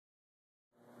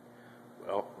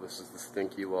This is the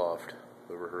stinky loft,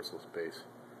 the rehearsal space.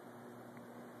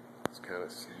 It's kind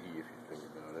of seedy if you think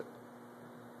about it.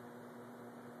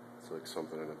 It's like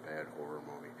something in a bad horror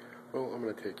movie. Well, I'm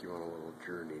going to take you on a little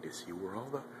journey to see where all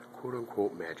the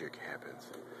quote-unquote magic happens.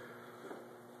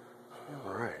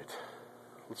 Alright,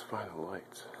 let's find the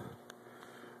lights.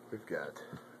 We've got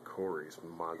Corey's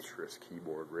monstrous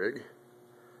keyboard rig,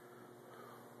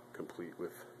 complete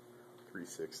with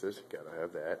 3/6s, gotta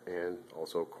have that, and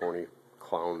also corny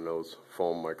clown nose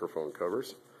foam microphone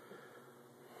covers.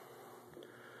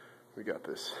 We got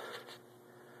this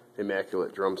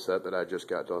immaculate drum set that I just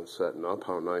got done setting up.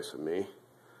 How nice of me.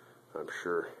 I'm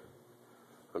sure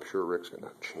Rick's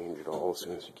gonna change it all as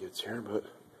soon as he gets here, but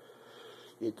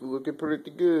it's looking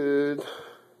pretty good.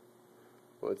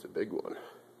 Well, it's a big one.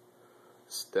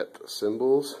 Step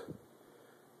cymbals,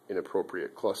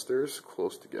 inappropriate clusters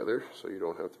close together so you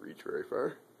don't have to reach very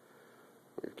far.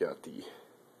 We've got the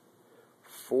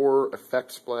 4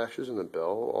 effect splashes and the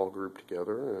bell all grouped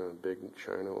together, and a big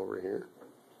china over here.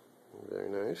 Very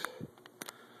nice.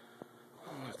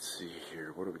 Let's see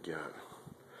here, what do we got?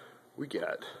 We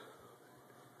got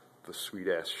the sweet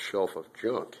ass shelf of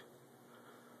junk.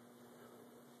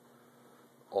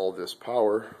 All this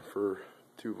power for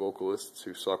 2 vocalists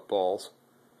who suck balls.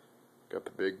 Got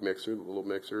the big mixer, the little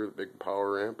mixer, the big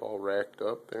power amp all racked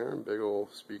up there, and big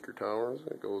old speaker towers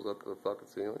that goes up to the fucking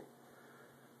ceiling.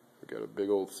 We got a big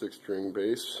old 6-string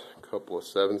bass, a couple of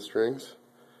 7 strings,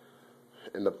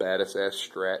 and the baddest ass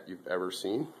Strat you've ever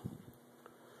seen.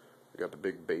 We got the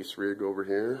big bass rig over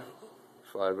here,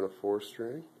 5 and a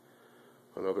 4-string,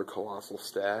 another colossal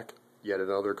stack, yet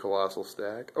another colossal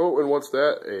stack. Oh, and what's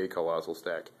that? A colossal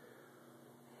stack.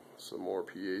 Some more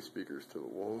PA speakers to the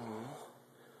wall.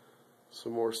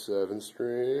 Some more 7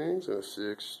 strings and a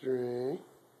 6-string.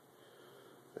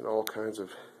 And all kinds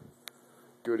of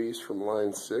goodies from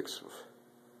line 6.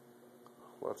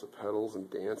 Lots of pedals and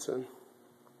dancing.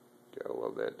 Gotta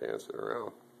love that dancing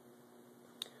around.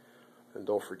 And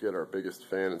don't forget our biggest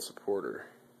fan and supporter,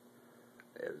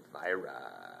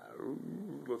 Elvira.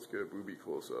 Ooh, let's get a booby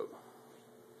close up.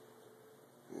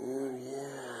 Oh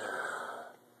yeah.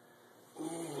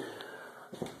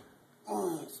 Yeah.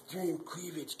 Oh, extreme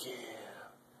cleavage cam.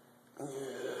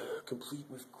 Complete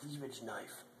with cleavage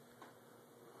knife.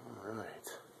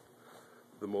 Alright.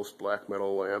 The most black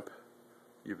metal lamp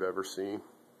you've ever seen.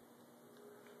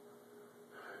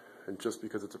 And just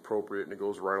because it's appropriate and it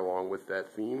goes right along with that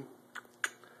theme,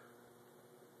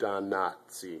 Don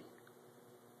Nazi.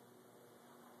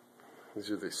 These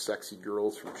are the sexy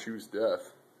girls from Choose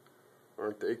Death.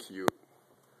 Aren't they cute?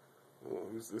 Oh,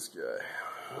 who's this guy?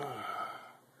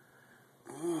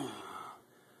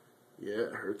 Yeah,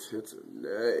 her tits are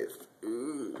nice.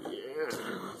 Ooh, yeah.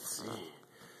 Let's see.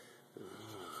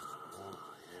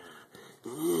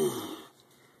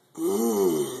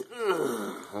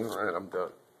 Alright, I'm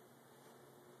done.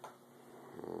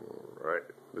 Alright,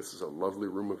 this is a lovely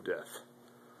room of death.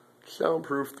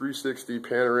 Soundproof 360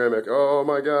 panoramic. Oh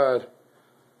my god.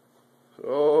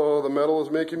 Oh, the metal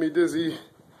is making me dizzy.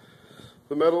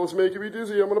 The metal is making me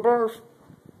dizzy. I'm gonna barf.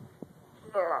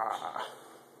 Ah.